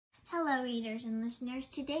Hello, readers and listeners.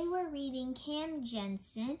 Today we're reading Cam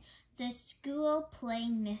Jansen, The School Play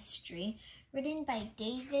Mystery, written by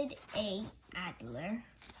David A. Adler.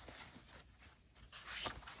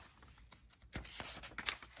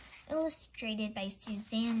 Illustrated by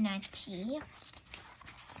Susanna, Natti.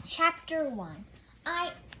 Chapter 1.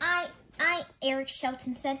 Eric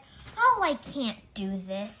Shelton said, "Oh, I can't do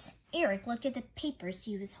this." Eric looked at the papers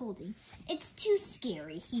he was holding. "It's too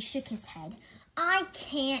scary." He shook his head. "I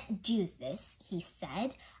can't do this," he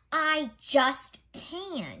said. "I just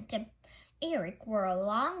can't." Eric wore a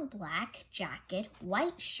long black jacket,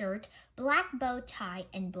 white shirt, black bow tie,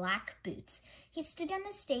 and black boots. He stood on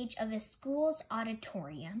the stage of the school's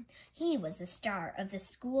auditorium. He was the star of the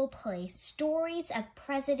school play, Stories of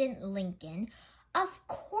President Lincoln. "Of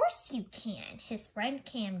course you can," his friend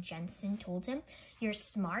Cam Jansen told him. "You're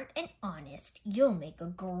smart and honest. You'll make a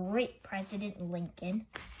great President Lincoln."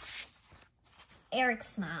 Eric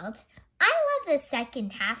smiled. "I love the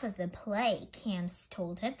second half of the play," Cam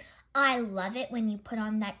told him. "I love it when you put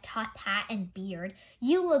on that top hat and beard.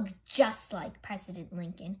 You look just like President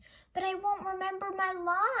Lincoln." "But I won't remember my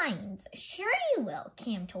lines." "Sure you will,"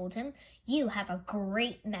 Cam told him. "You have a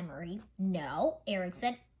great memory." "No," Eric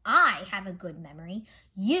said. "I have a good memory."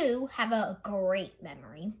 "You have a great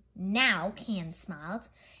memory." Now Cam smiled.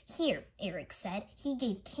 "Here," Eric said. He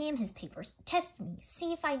gave Cam his papers. "Test me.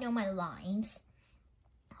 See if I know my lines."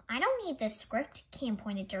 "I don't need the script," Cam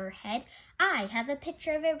pointed to her head. "I have a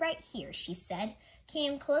picture of it right here," she said.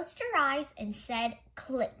 Cam closed her eyes and said,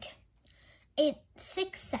 "Click." "It's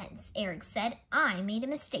 6 cents, Eric said. "I made a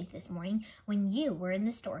mistake this morning when you were in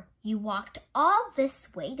the store. You walked all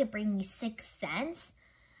this way to bring me 6 cents?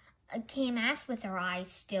 Cam asked with her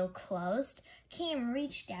eyes still closed. Cam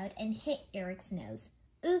reached out and hit Eric's nose.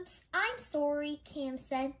 "Oops, I'm sorry," Cam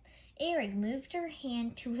said. Eric moved her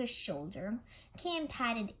hand to his shoulder. Cam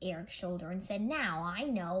patted Eric's shoulder and said, "Now I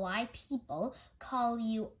know why people call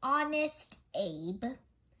you Honest Abe."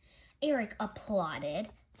 Eric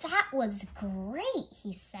applauded. "That was great,"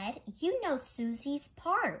 he said. "You know Susie's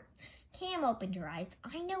part." Cam opened her eyes.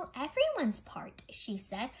 "I know everyone's part," she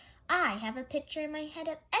said. "I have a picture in my head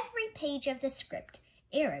of every page of the script."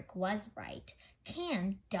 Eric was right.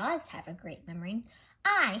 Cam does have a great memory.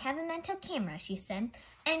 "I have a mental camera," she said,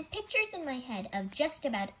 "and pictures in my head of just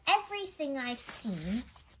about everything I've seen."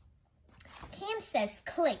 Cam says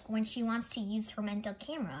click when she wants to use her mental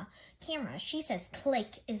camera. She says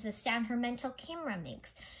click is the sound her mental camera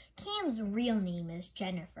makes. Cam's real name is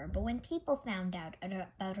Jennifer, but when people found out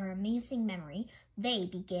about her amazing memory, they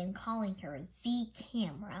began calling her the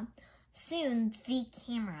Camera. Soon, the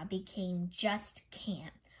Camera became just Cam.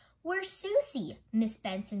 "Where's Susie?" Miss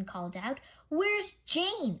Benson called out. "Where's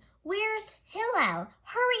Jane? Where's Hillel?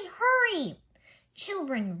 Hurry, hurry!"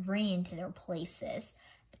 Children ran to their places.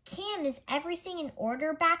 "Cam, is everything in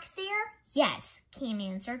order back there?" "Yes," Cam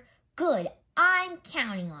answered. "Good, I'm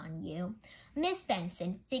counting on you." Miss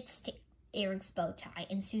Benson fixed Eric's bow tie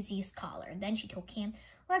and Susie's collar. Then she told Cam,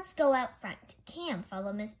 "Let's go out front." Cam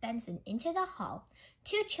followed Miss Benson into the hall.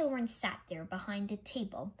 2 children sat there behind a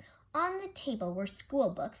table. On the table were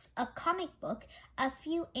school books, a comic book, a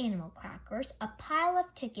few animal crackers, a pile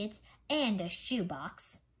of tickets, and a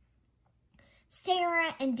shoebox.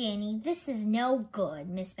 "Sarah and Danny, this is no good,"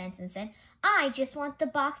 Miss Benson said. "I just want the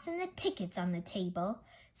box and the tickets on the table."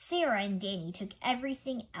 Sarah and Danny took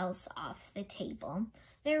everything else off the table.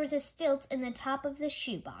 There was a stilt in the top of the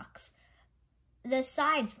shoebox. The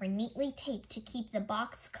sides were neatly taped to keep the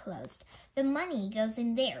box closed. "The money goes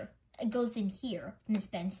in there. It goes in here," Miss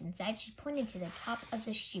Benson said. She pointed to the top of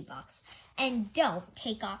the shoebox. "And don't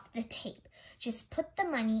take off the tape. Just put the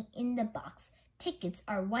money in the box. Tickets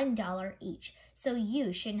are $1 each, so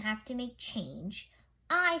you shouldn't have to make change."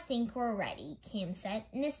 "I think we're ready," Cam said.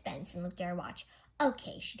 Miss Benson looked at her watch.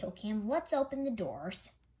 "Okay," she told Cam. "Let's open the doors."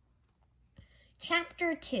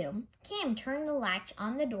 Chapter 2. Cam turned the latch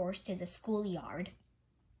on the doors to the schoolyard.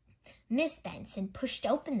 Miss Benson pushed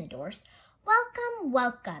open the doors. "Welcome,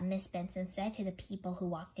 welcome," Miss Benson said to the people who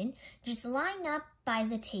walked in. "Just line up by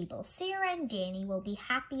the table. Sarah and Danny will be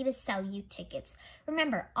happy to sell you tickets.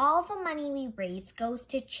 Remember, all the money we raise goes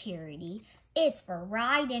to charity. It's for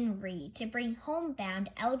Ride and Read, to bring homebound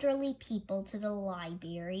elderly people to the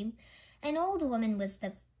library." An old woman was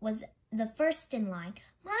the first in line.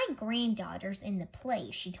 "My granddaughter's in the play,"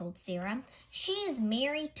 she told Sarah. "She is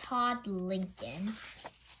Mary Todd Lincoln."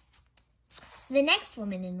 The next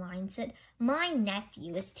woman in line said, My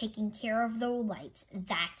nephew is taking care of the lights.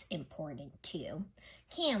 That's important, too.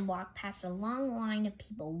 Cam walked past a long line of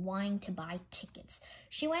people wanting to buy tickets.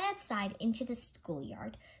 She went outside into the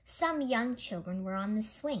schoolyard. Some young children were on the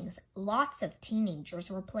swings. Lots of teenagers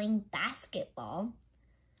were playing basketball.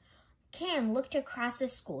 Cam looked across the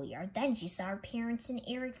schoolyard. Then she saw her parents and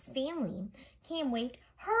Eric's family. Cam waved.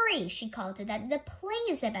 "Hurry," she called to them. "The play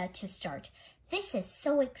is about to start." "This is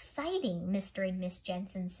so exciting," Mr. and Miss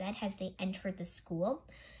Jansen said as they entered the school.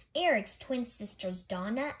 Eric's twin sisters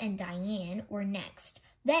Donna and Diane were next.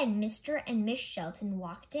 Then Mr. and Miss Shelton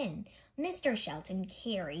walked in. Mr. Shelton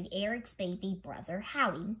carried Eric's baby brother,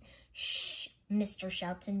 Howie. "Shh," Mr.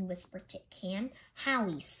 Shelton whispered to Cam.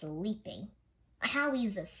 "Howie's sleeping.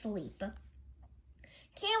 Howie's asleep."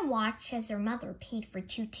 Cam watched as her mother paid for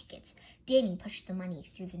 2 tickets. Danny pushed the money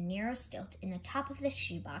through the narrow stilt in the top of the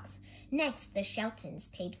shoebox. Next, the Sheltons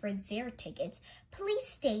paid for their tickets. "Please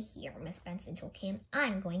stay here," Miss Benson told Cam.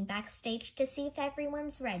 "I'm going backstage to see if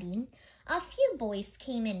everyone's ready." A few boys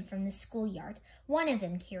came in from the schoolyard. One of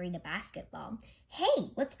them carried a basketball.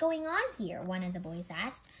 "Hey, what's going on here?" one of the boys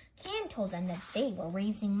asked. Cam told them that they were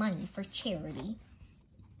raising money for charity.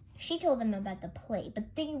 She told them about the play,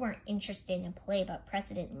 but they weren't interested in a play about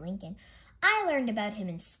President Lincoln. "I learned about him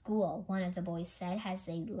in school," one of the boys said as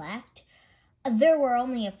they left. There were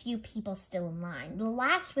only a few people still in line. The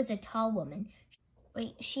last was a tall woman.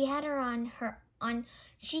 She had on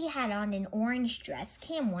an orange dress.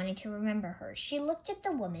 Cam wanted to remember her. She looked at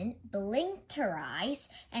the woman, blinked her eyes,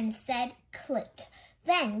 and said, "Click."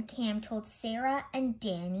 Then Cam told Sarah and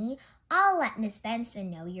Danny, "I'll let Miss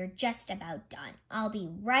Benson know you're just about done. I'll be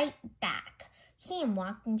right back." Cam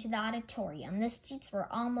walked into the auditorium. The seats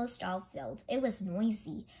were almost all filled. It was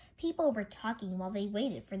noisy. People were talking while they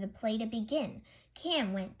waited for the play to begin.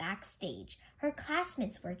 Cam went backstage. Her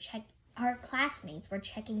classmates were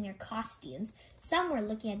checking their costumes. Some were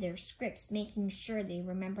looking at their scripts, making sure they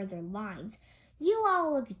remember their lines. "You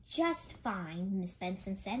all look just fine," Miss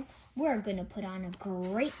Benson said. "We're going to put on a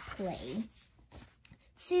great play."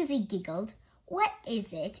 Susie giggled. "What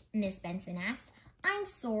is it?" Miss Benson asked. "I'm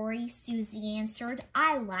sorry," Susie answered.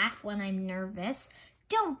 "I laugh when I'm nervous."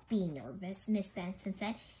 "Don't be nervous," Miss Benson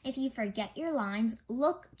said. "If you forget your lines,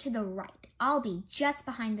 look to the right. I'll be just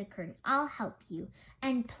behind the curtain. I'll help you.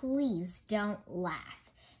 And please don't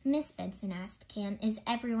laugh." Miss Benson asked Cam, "Is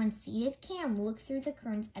everyone seated?" Cam looked through the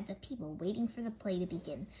curtains at the people waiting for the play to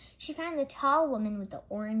begin. She found the tall woman with the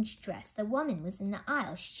orange dress. The woman was in the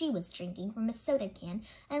aisle. She was drinking from a soda can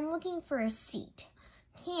and looking for a seat.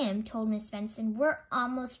 Cam told Miss Benson, "We're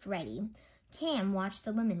almost ready." Cam watched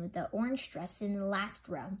the woman with the orange dress in the last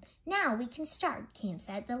row. "Now we can start," Cam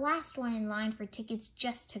said. The last one in line for tickets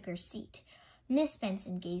just took her seat. Miss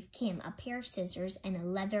Benson gave Cam a pair of scissors and a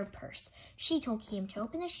leather purse. She told Cam to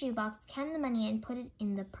open the shoebox, count the money, and put it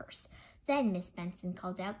in the purse. Then Miss Benson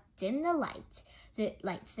called out, "Dim the lights.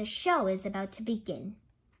 The show is about to begin."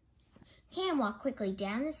 Cam walked quickly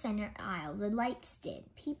down the center aisle. The lights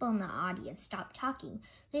dimmed. People in the audience stopped talking.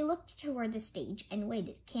 They looked toward the stage and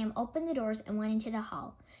waited. Cam opened the doors and went into the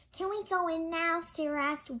hall. "Can we go in now?" Sarah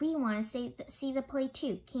asked. "We want to see the play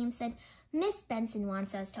too," Cam said. "Miss Benson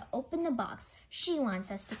wants us to open the box. She wants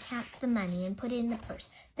us to count the money and put it in the purse.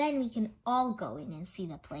 Then we can all go in and see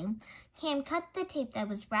the play." Cam cut the tape that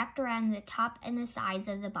was wrapped around the top and the sides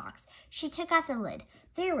of the box. She took off the lid.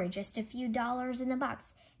 There were just a few dollars in the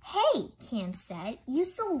box. "Hey," Cam said, "you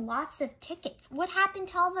sold lots of tickets. What happened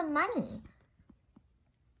to all the money?"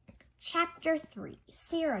 Chapter 3.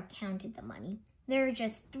 Sarah counted the money. There were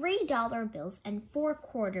just $3 bills and 4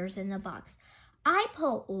 quarters in the box. "I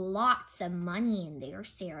put lots of money in there,"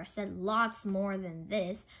 Sarah said. "Lots more than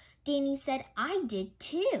this." Danny said, "I did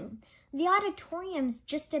too." "The auditorium's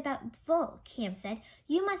just about full," Cam said.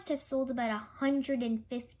 "You must have sold about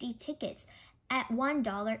 150 tickets. At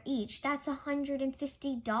 $1 each, that's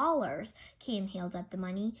 $150. Cam held up the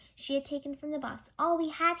money she had taken from the box. "All we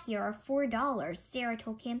have here are $4. Sarah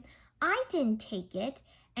told Cam. "I didn't take it."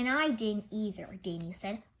 "And I didn't either," Danny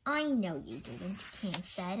said. "I know you didn't," Cam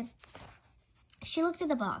said. She looked at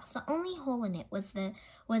the box. The only hole in it was a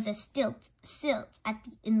stilt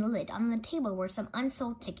in the lid. On the table were some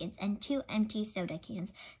unsold tickets and 2 empty soda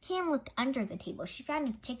cans. Cam looked under the table. She found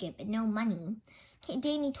a ticket, but no money.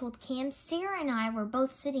 Danny told Cam, "Sarah and I were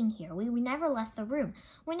both sitting here. We never left the room.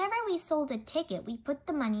 Whenever we sold a ticket, we put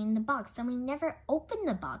the money in the box, and we never opened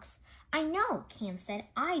the box." "I know," Cam said.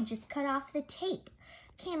 "I just cut off the tape."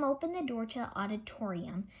 Cam opened the door to the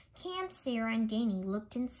auditorium. Cam, Sarah, and Danny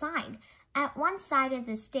looked inside. At one side of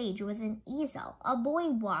the stage was an easel. A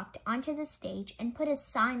boy walked onto the stage and put a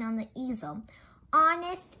sign on the easel.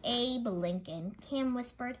 "Honest Abe Lincoln," Cam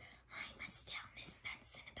whispered. "I'm a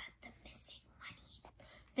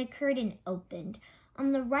The curtain opened.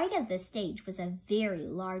 On the right of the stage was a very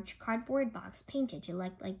large cardboard box painted to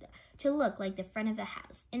look like the front of the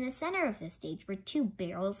house. In the center of the stage were two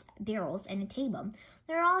barrels and a table.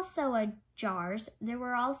 There were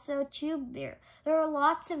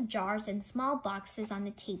lots of jars and small boxes on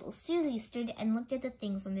the table. Susie stood and looked at the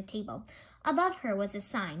things on the table. Above her was a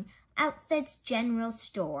sign, Outfits General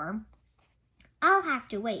Store. I'll have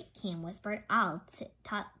to wait, Cam whispered. I'll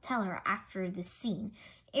tell her after the scene.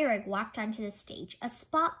 Eric walked onto the stage. A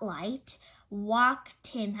spotlight followed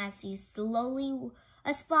him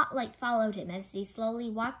as he slowly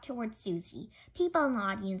walked toward Susie. People in the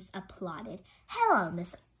audience applauded. Hello,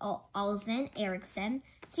 Miss Olsen, Eric said.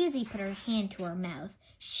 Susie put her hand to her mouth.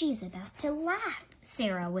 She's about to laugh,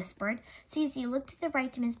 Sarah whispered. Susie looked to the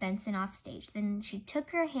right to Miss Benson off stage. Then she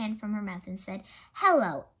took her hand from her mouth and said,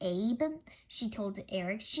 Hello, Abe. She told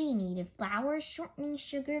Eric she needed flour, shortening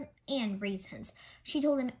sugar, and raisins. She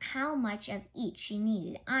told him how much of each she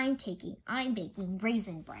needed. I'm baking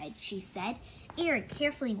raisin bread, she said. Eric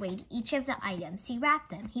carefully weighed each of the items. He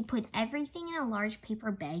wrapped them. He put everything in a large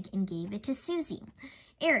paper bag and gave it to Susie.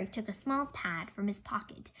 Eric took a small pad from his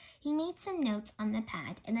pocket. He made some notes on the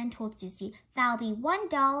pad and then told Susie, That'll be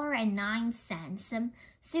 $1.09.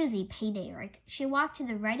 Susie paid Eric. She walked to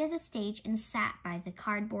the right of the stage and sat by the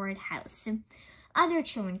cardboard house. Other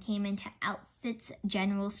children came into Outfits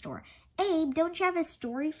General Store. Abe, don't you have a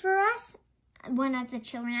story for us? One of the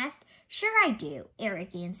children asked. Sure I do,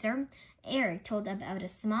 Eric answered. Eric told about a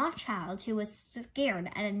small child who was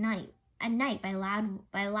scared at night by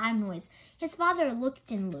loud noise. His father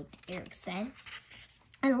looked and looked, Eric said.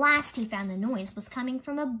 At last he found the noise was coming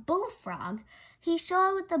from a bullfrog. He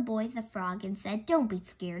showed the boy the frog and said, Don't be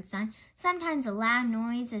scared, son. Sometimes a loud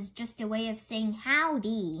noise is just a way of saying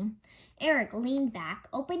howdy. Eric leaned back,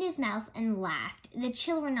 opened his mouth, and laughed. The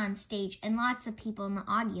children on stage and lots of people in the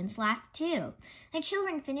audience laughed too. The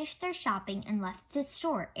children finished their shopping and left the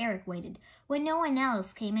store. Eric waited. When no one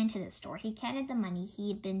else came into the store, he counted the money he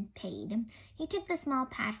had been paid. He took the small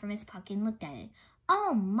pad from his pocket and looked at it.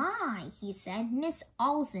 Oh my, he said. Miss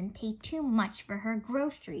Olsen paid too much for her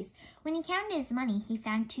groceries. When he counted his money, he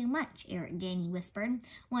found too much, Danny whispered.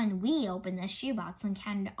 When we opened the shoebox and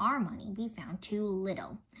counted our money, we found too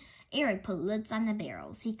little. Eric put lids on the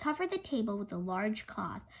barrels. He covered the table with a large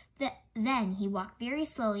cloth. Then he walked very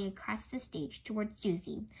slowly across the stage toward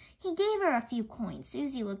Susie. He gave her a few coins.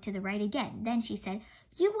 Susie looked to the right again. Then she said,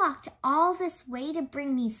 You walked all this way to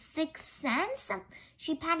bring me 6 cents?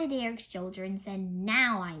 She patted Eric's shoulder and said,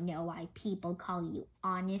 Now I know why people call you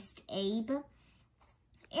Honest Abe.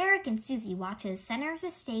 Eric and Susie walked to the center of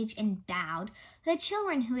the stage and bowed. The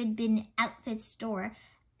children who had been outfit store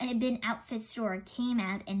came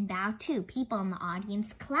out and bowed too. People in the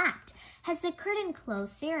audience clapped. As the curtain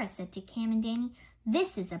closed, Sarah said to Cam and Danny,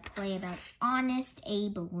 This is a play about Honest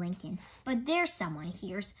Abe Lincoln, but there's someone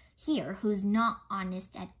here who's not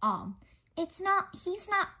honest at all. He's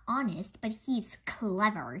not honest, but he's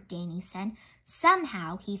clever, Danny said.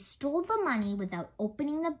 Somehow he stole the money without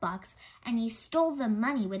opening the box, and he stole the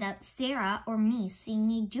money without Sarah or me seeing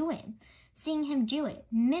him do it.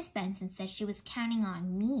 Miss Benson said she was counting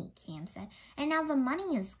on me, Cam said, and now the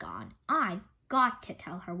money is gone. I've got to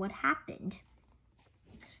tell her what happened.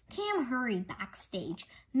 Cam hurried backstage.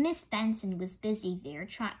 Miss Benson was busy there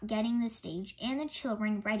getting the stage and the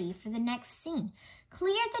children ready for the next scene.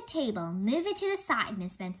 Clear the table. Move it to the side,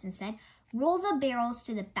 Miss Benson said. Roll the barrels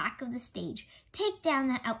to the back of the stage. Take down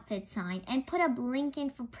the outfit sign and put up Lincoln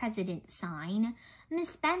for President sign.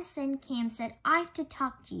 Miss Benson, Cam said, I have to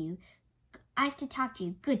talk to you.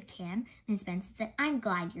 Good, Cam, Miss Benson said. I'm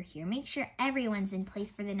glad you're here. Make sure everyone's in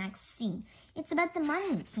place for the next scene. It's about the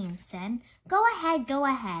money, Cam said. Go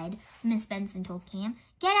ahead, Miss Benson told Cam.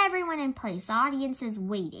 Get everyone in place. The audience is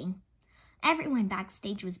waiting. Everyone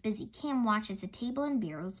backstage was busy. Cam watched as the table and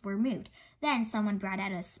barrels were moved. Then someone brought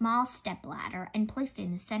out a small stepladder and placed it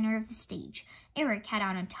in the center of the stage. Eric had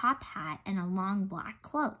on a top hat and a long black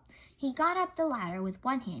cloak. He got up the ladder with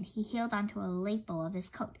one hand. He held onto a lapel of his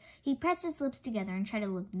coat. He pressed his lips together and tried to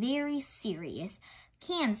look very serious.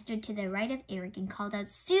 Cam stood to the right of Eric and called out,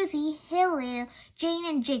 Susie, Hillel, Jane,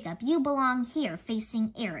 and Jacob, you belong here,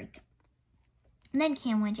 facing Eric. Then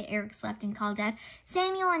Cam went to Eric's left and called out,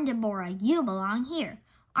 Samuel and Deborah, you belong here.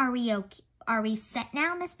 Are we set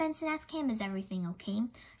now, Miss Benson asked Cam. Is everything okay?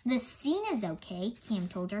 The scene is okay, Cam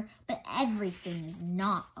told her, but everything is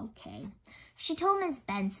not okay. She told Miss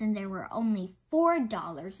Benson there were only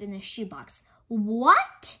 $4 in the shoebox.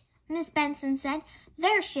 What? Miss Benson said.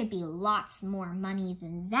 There should be lots more money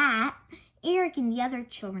than that. Eric and the other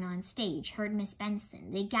children on stage heard Miss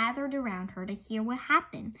Benson. They gathered around her to hear what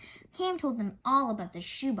happened. Cam told them all about the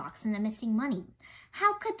shoebox and the missing money.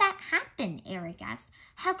 How could that happen? Eric asked.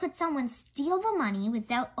 How could someone steal the money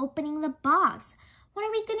without opening the box? What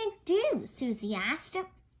are we going to do? Susie asked. Cam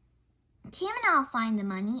and I'll find the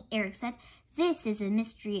money, Eric said. This is a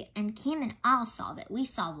mystery, and Cam and I'll solve it. We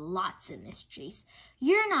solve lots of mysteries.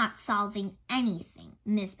 You're not solving anything,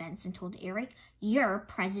 Miss Benson told Eric. You're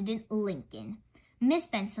President Lincoln. Miss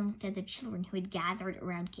Benson looked at the children who had gathered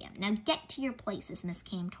around Cam. Now get to your places, Miss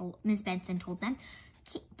Benson told them.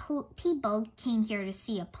 People came here to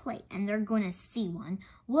see a play, and they're going to see one.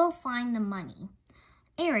 We'll find the money.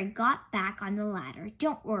 Eric got back on the ladder.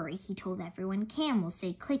 Don't worry, he told everyone. Cam will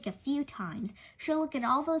say click a few times. She'll look at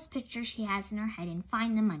all those pictures she has in her head and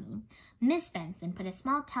find the money. Miss Benson took a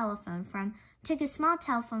small telephone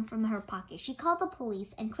from her pocket. She called the police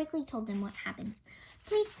and quickly told them what happened.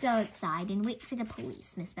 Please go outside and wait for the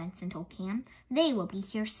police, Miss Benson told Cam. They will be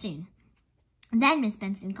here soon. Then Miss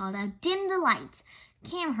Benson called out, dim the lights.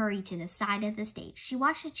 Cam hurried to the side of the stage. She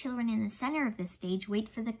watched the children in the center of the stage wait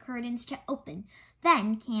for the curtains to open.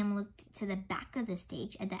 Then Cam looked to the back of the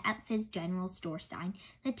stage at the Outfit's general store sign,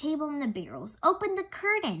 the table and the barrels. Open the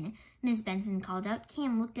curtain, Miss Benson called out.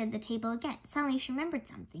 Cam looked at the table again. Suddenly she remembered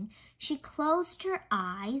something. She closed her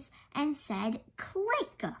eyes and said,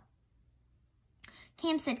 click.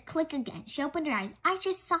 Cam said, click again. She opened her eyes. I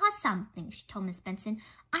just saw something, she told Miss Benson.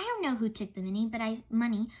 I don't know who took the money, but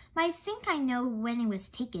I think I know when it was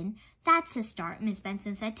taken. That's a start, Miss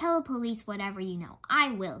Benson said. Tell the police whatever you know. I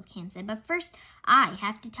will, Cam said. But first, I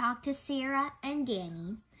have to talk to Sarah and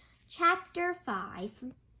Danny. Chapter 5.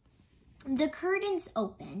 The curtains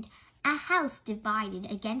opened. A house divided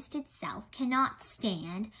against itself cannot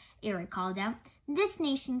stand, Eric called out. This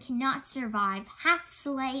nation cannot survive half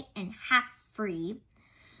slave and half free.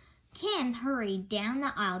 Cam hurried down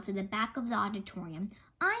the aisle to the back of the auditorium.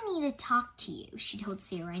 I need to talk to you, she told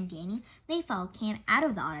Sarah and Danny. They followed Cam out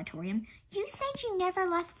of the auditorium. You said you never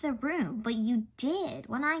left the room, but you did.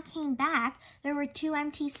 When I came back, there were 2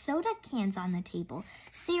 empty soda cans on the table.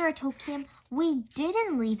 Sarah told Cam, we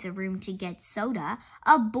didn't leave the room to get soda.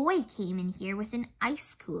 A boy came in here with an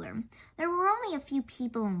ice cooler. There were only a few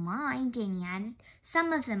people in line, Danny added.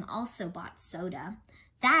 Some of them also bought soda.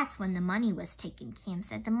 That's when the money was taken, Cam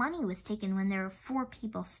said. The money was taken when there were 4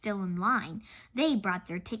 people still in line. They brought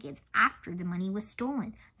their tickets after the money was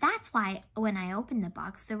stolen. That's why when I opened the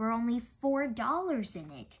box, there were only $4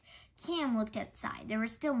 in it. Cam looked outside. There were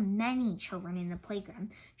still many children in the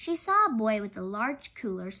playground. She saw a boy with a large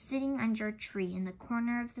cooler sitting under a tree in the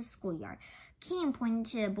corner of the schoolyard. Cam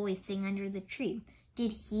pointed to the boy sitting under the tree.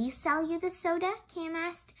 Did he sell you the soda? Cam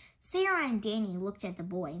asked. Sarah and Danny looked at the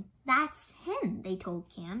boy. That's him, they told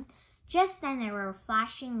Cam. Just then there were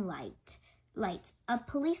flashing lights. A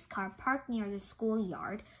police car parked near the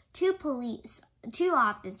schoolyard. Two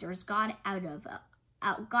officers got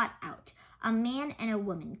out. A man and a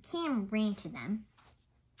woman. Cam ran to them.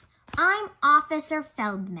 I'm Officer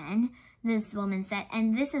Feldman, this woman said,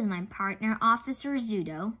 and this is my partner, Officer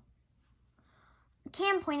Zudo.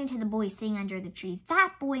 Cam pointed to the boy sitting under the tree.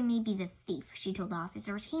 That boy may be the thief, she told the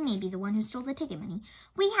officers. He may be the one who stole the ticket money.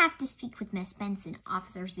 We have to speak with Miss Benson,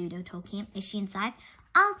 Officer Zudo told Cam. Is she inside?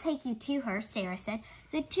 I'll take you to her, Sarah said.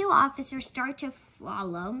 The 2 officers started to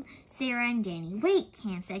follow Sarah and Danny. Wait,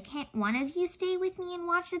 Cam said. Can't one of you stay with me and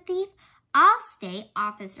watch the thief? I'll stay,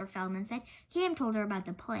 Officer Feldman said. Cam told her about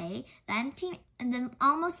the play, the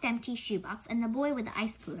almost empty shoebox, and the boy with the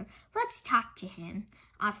ice cooler. Let's talk to him,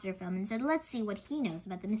 Officer Feldman said. Let's see what he knows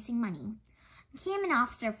about the missing money. Cam and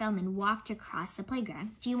Officer Feldman walked across the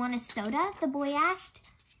playground. Do you want a soda? The boy asked.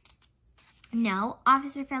 No,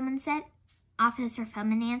 Officer Feldman said. Officer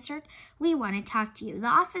Feldman answered. We want to talk to you.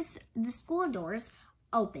 The school doors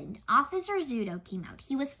opened. Officer Zudo came out.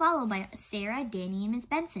 He was followed by Sarah, Danny, and Miss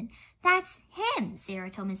Benson. That's him, Sarah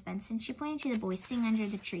told Miss Benson. She pointed to the boy sitting under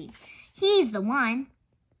the tree. He's the one.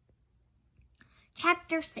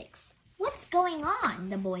 Chapter 6. What's going on?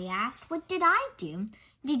 The boy asked. What did I do?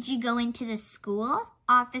 Did you go into the school?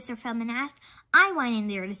 Officer Feldman asked. I went in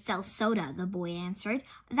there to sell soda, the boy answered.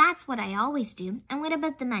 That's what I always do. And what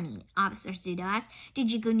about the money? Officer Zudo asked. Did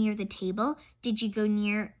you go near the table? Did you go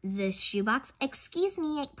near the shoebox? Excuse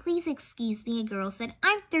me, please excuse me, a girl said.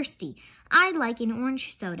 I'm thirsty. I'd like an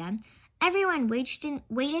orange soda. Everyone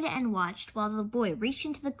waited and watched while the boy reached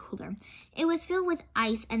into the cooler. It was filled with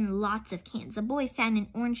ice and lots of cans. The boy found an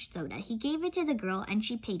orange soda. He gave it to the girl and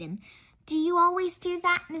she paid him. Do you always do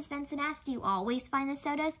that? Miss Benson asked. Do you always find the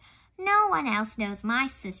sodas? No one else knows my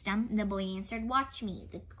system, the boy answered. Watch me,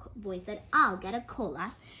 the boy said. I'll get a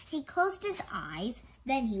cola. He closed his eyes.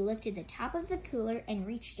 Then he lifted the top of the cooler and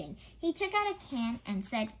reached in. He took out a can and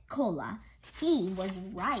said, "Cola." He was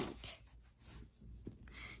right.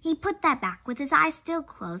 He put that back with his eyes still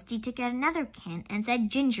closed. He took out another can and said,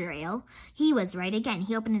 "Ginger ale." He was right again.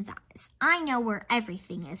 He opened his eyes. "I know where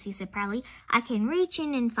everything is," he said proudly. "I can reach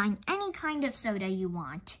in and find any kind of soda you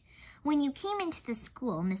want." "When you came into the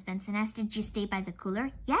school," Miss Benson asked, "did you stay by the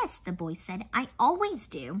cooler?" "Yes," the boy said. "I always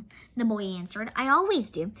do." The boy answered, "I always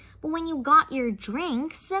do." "But when you got your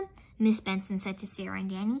drinks," Miss Benson said to Sarah and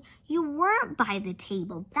Danny, "you weren't by the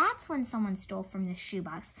table. That's when someone stole from the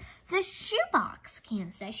shoebox." "The shoebox,"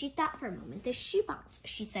 Cam said. She thought for a moment. "The shoebox,"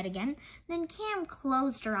 she said again. Then Cam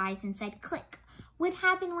closed her eyes and said, "Click." "What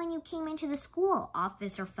happened when you came into the school?"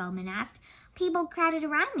 Officer Feldman asked. "People crowded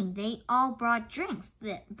around me. They all brought drinks,"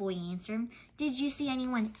 the boy answered. "Did you see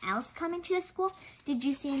anyone else come into the school? Did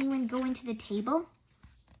you see anyone go into the table?"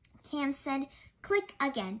 Cam said, "Click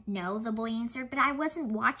again." "No," the boy answered, "but I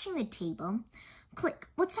wasn't watching the table." "Click.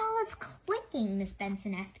 What's all this clicking?" Miss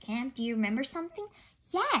Benson asked Cam. "Do you remember something?"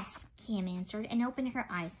 "Yes," Cam answered and opened her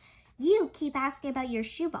eyes. "You keep asking about your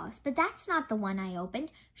shoebox, but that's not the one I opened."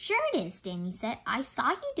 "Sure it is," Danny said. "I saw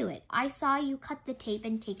you do it. I saw you cut the tape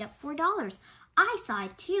and take out $4. "I saw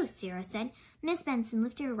it too," Sarah said. Miss Benson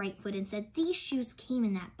lifted her right foot and said, "These shoes came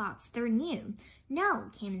in that box. They're new." "No,"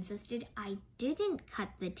 Cam insisted. "I didn't cut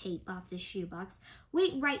the tape off the shoebox.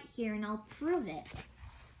 Wait right here and I'll prove it."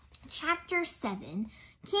 Chapter 7.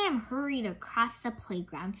 Cam hurried across the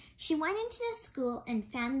playground. She went into the school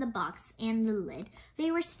and found the box and the lid.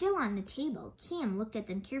 They were still on the table. Cam looked at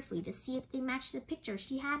them carefully to see if they matched the picture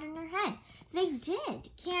she had in her head. They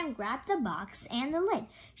did. Cam grabbed the box and the lid.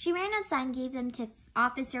 She ran outside and gave them to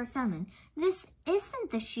Officer Feldman. "This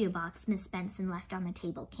isn't the shoebox Miss Benson left on the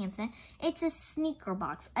table," Cam said. "It's a sneaker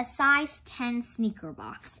box, a size 10 sneaker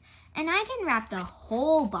box." "And I didn't wrap the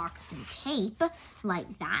whole box in tape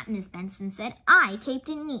like that," Miss Benson said. "I taped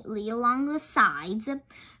it neatly along the sides."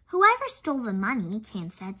 "Whoever stole the money," Cam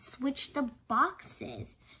said, "switched the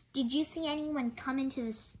boxes." "Did you see anyone come into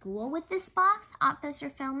the school with this box?" Officer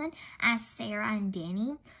Feldman asked Sarah and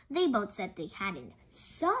Danny. They both said they hadn't.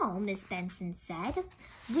 "So," Miss Benson said,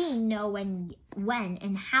 "we know when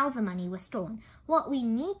and how the money was stolen. What we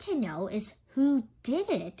need to know is who did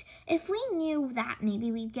it. If we knew that,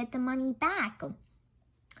 maybe we'd get the money back."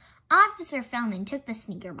 Officer Feldman took the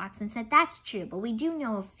sneaker box and said, "That's true, but we do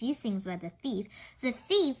know a few things about the thief." "The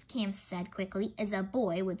thief," Cam said quickly, "is a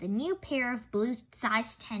boy with a new pair of blue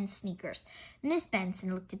size 10 sneakers." Miss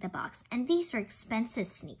Benson looked at the box. "And these are expensive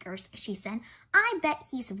sneakers," she said. "I bet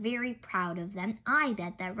he's very proud of them. I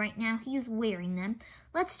bet that right now he's wearing them."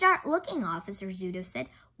 "Let's start looking," Officer Zudo said.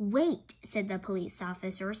 "Wait," said the police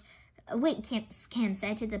officers. "Wait," Cam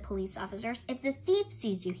said to the police officers. "If the thief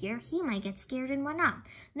sees you here, he might get scared and run up.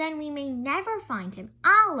 Then we may never find him.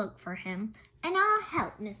 I'll look for him." "And I'll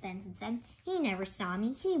help," Miss Benson said. "He never saw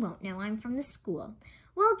me. He won't know I'm from the school."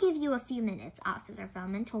 "We'll give you a few minutes," Officer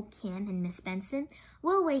Feldman told Cam and Miss Benson.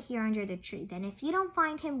 "We'll wait here under the tree. Then if you don't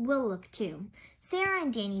find him, we'll look too." Sarah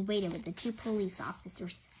and Danny waited with the two police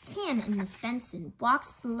officers. Cam and Miss Benson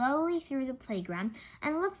walked slowly through the playground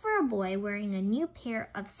and looked for a boy wearing a new pair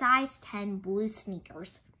of size 10 blue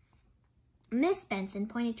sneakers. Miss Benson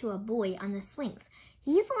pointed to a boy on the swings.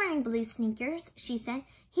 "He's wearing blue sneakers," she said.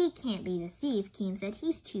 "He can't be the thief," Cam said.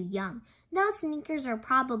 "He's too young. Those sneakers are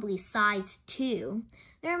probably size 2.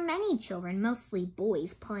 There are many children, mostly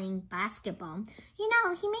boys, playing basketball." "You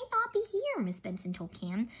know, he may not be here," Miss Benson told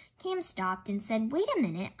Cam. Cam stopped and said, "Wait a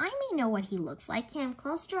minute, I may know what he looks like." Cam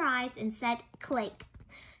closed her eyes and said, "Click."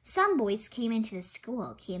 "Some boys came into the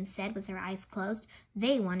school," Cam said with her eyes closed.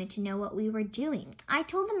 "They wanted to know what we were doing. I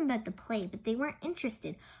told them about the play, but they weren't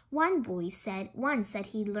interested. One said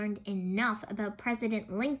he'd learned enough about President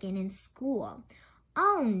Lincoln in school."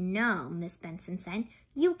 "Oh, no," Miss Benson said.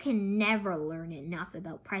 "You can never learn enough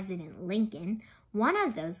about President Lincoln. One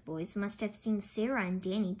of those boys must have seen Sarah and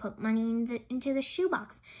Danny put money into the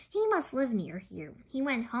shoebox. He must live near here. He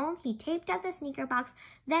went home, he taped up the sneaker box.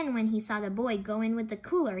 Then when he saw the boy go in with the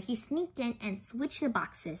cooler, he sneaked in and switched the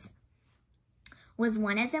boxes." "Was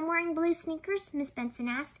one of them wearing blue sneakers?" Miss Benson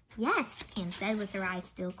asked. "Yes," Cam said with her eyes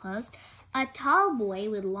still closed. "A tall boy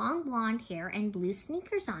with long blonde hair and blue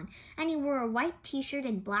sneakers on, and he wore a white t-shirt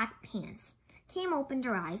and black pants." Cam opened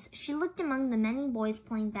her eyes. She looked among the many boys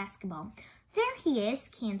playing basketball. "There he is,"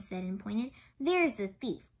 Cam said and pointed. "There's the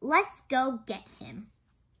thief. Let's go get him."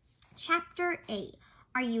 Chapter 8.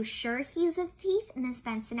 "Are you sure he's a thief?" Miss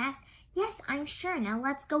Benson asked. "Yes, I'm sure. Now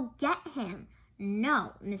let's go get him."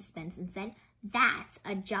 "No," Miss Benson said. "That's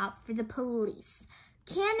a job for the police."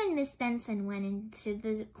 Cam and Miss Benson went into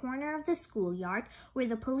the corner of the schoolyard where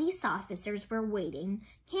the police officers were waiting.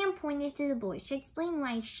 Cam pointed to the boy. She explained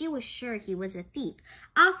why she was sure he was a thief.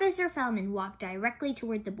 Officer Feldman walked directly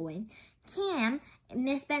toward the boy. Cam,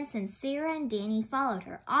 Miss Benson, Sarah, and Danny followed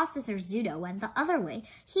her. Officer Zudo went the other way.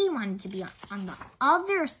 He wanted to be on the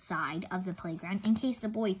other side of the playground in case the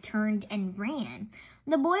boy turned and ran.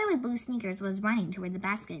 The boy with blue sneakers was running toward the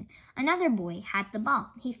basket. Another boy had the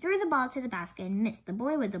ball. He threw the ball to the basket and missed. The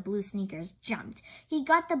boy with the blue sneakers jumped. He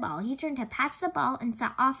got the ball. He turned to pass the ball and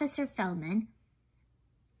saw Officer Feldman.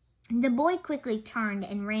 The boy quickly turned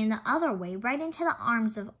and ran the other way, right into the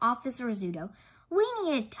arms of Officer Zudo. "We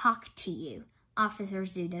need to talk to you," Officer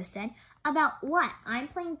Zudo said. "About what? I'm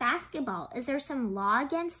playing basketball. Is there some law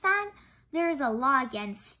against that?" "There's a law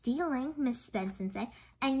against stealing," Miss Benson said,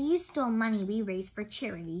 "and you stole money we raised for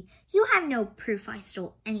charity." "You have no proof I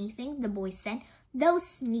stole anything," the boy said. "Those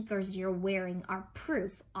sneakers you're wearing are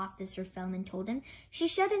proof," Officer Feldman told him. She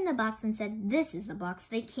showed him the box and said, "This is the box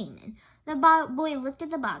they came in." The boy looked at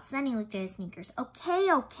the box, then he looked at his sneakers. Okay,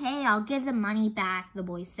 I'll give the money back," the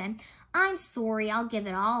boy said. "I'm sorry, I'll give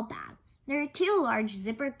it all back." There were two large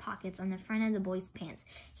zippered pockets on the front of the boy's pants.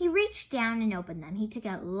 He reached down and opened them. He took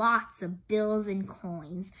out lots of bills and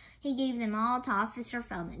coins. He gave them all to Officer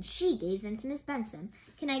Feldman. She gave them to Miss Benson.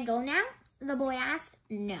 "Can I go now?" the boy asked.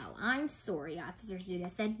 "No, I'm sorry," Officer Zuda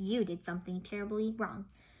said. "You did something terribly wrong.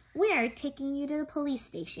 We're taking you to the police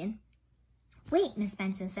station." "Wait," Miss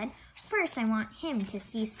Benson said. "First, I want him to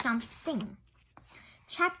see something."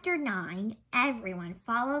 Chapter 9, everyone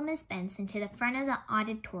followed Miss Benson to the front of the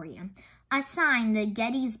auditorium. A sign, the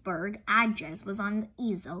Gettysburg address, was on the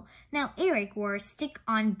easel. Now Eric wore a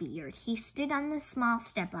stick-on beard. He stood on the small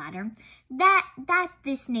stepladder. That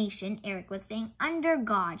this nation, Eric was saying, under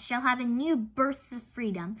God, shall have a new birth of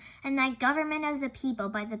freedom, and that government of the people,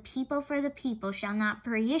 by the people, for the people, shall not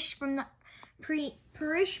perish from the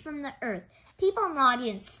earth. People in the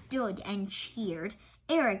audience stood and cheered.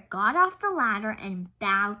 Eric got off the ladder and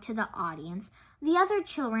bowed to the audience. The other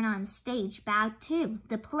children on stage bowed too.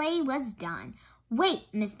 The play was done. "Wait,"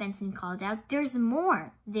 Miss Benson called out. "There's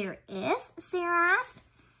more." "There is?" Sarah asked.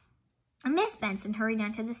 Miss Benson hurried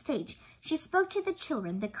onto the stage. She spoke to the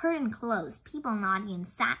children. The curtain closed. People in the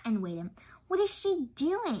audience sat and waited. "What is she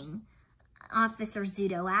doing?" Officer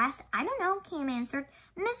Zudo asked. "I don't know," Cam answered.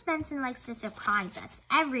 "Miss Benson likes to surprise us."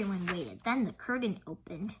 Everyone waited. Then the curtain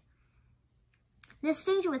opened. The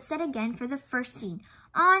stage was set again for the first scene.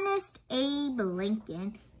 Honest Abe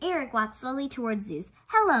Lincoln. Eric walked slowly towards Zeus.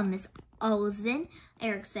 "Hello, Miss Olsen,"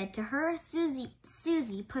 Eric said to her.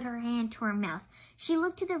 Susie put her hand to her mouth. She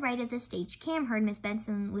looked to the right of the stage. Cam heard Miss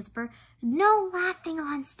Benson whisper, "No laughing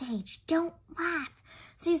on stage. Don't laugh."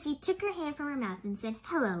 Susie took her hand from her mouth and said,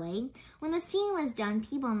 "Hello, Abe." When the scene was done,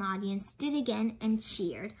 people in the audience stood again and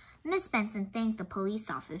cheered. Miss Benson thanked the police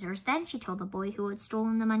officers. Then she told the boy who had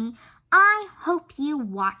stolen the money, "I hope you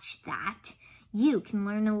watch that. You can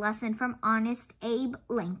learn a lesson from Honest Abe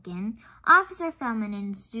Lincoln." Officer Feldman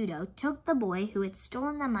and Zudo took the boy who had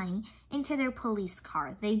stolen the money into their police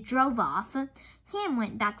car. They drove off. Cam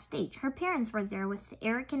went backstage. Her parents were there with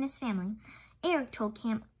Eric and his family. Eric told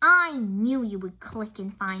Cam, "I knew you would click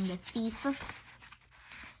and find the thief."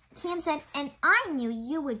 Cam said, "And I knew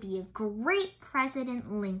you would be a great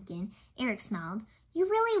President Lincoln." Eric smiled. "You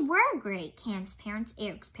really were great," Cam's parents,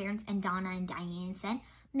 Eric's parents, and Donna and Diane said.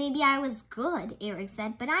 "Maybe I was good," Eric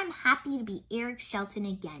said, "but I'm happy to be Eric Shelton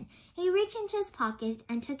again." He reached into his pocket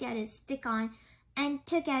and took out his stick-on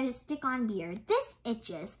beard. "This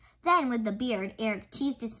itches." Then, with the beard, Eric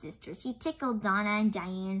teased his sisters. He tickled Donna and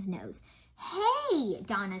Diane's nose. "Hey,"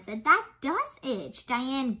 Donna said, "that does itch."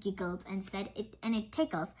 Diane giggled and said, "It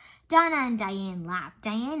tickles." Donna and Diane laughed.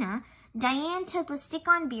 Diane took the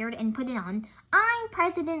stick-on beard and put it on. "I'm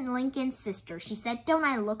President Lincoln's sister," she said. "Don't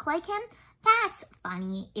I look like him?" "That's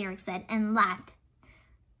funny," Eric said, and laughed.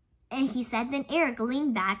 And he said, then Eric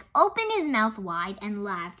leaned back, opened his mouth wide, and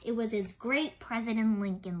laughed. It was his great President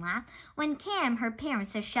Lincoln laugh. When Cam, her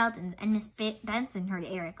parents, the Sheltons, and Miss Benson heard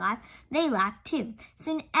Eric laugh, they laughed too.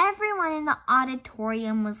 Soon everyone in the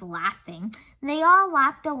auditorium was laughing. They all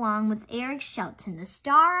laughed along with Eric Shelton, the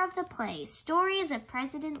star of the play, Stories of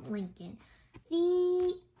President Lincoln.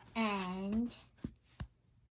 The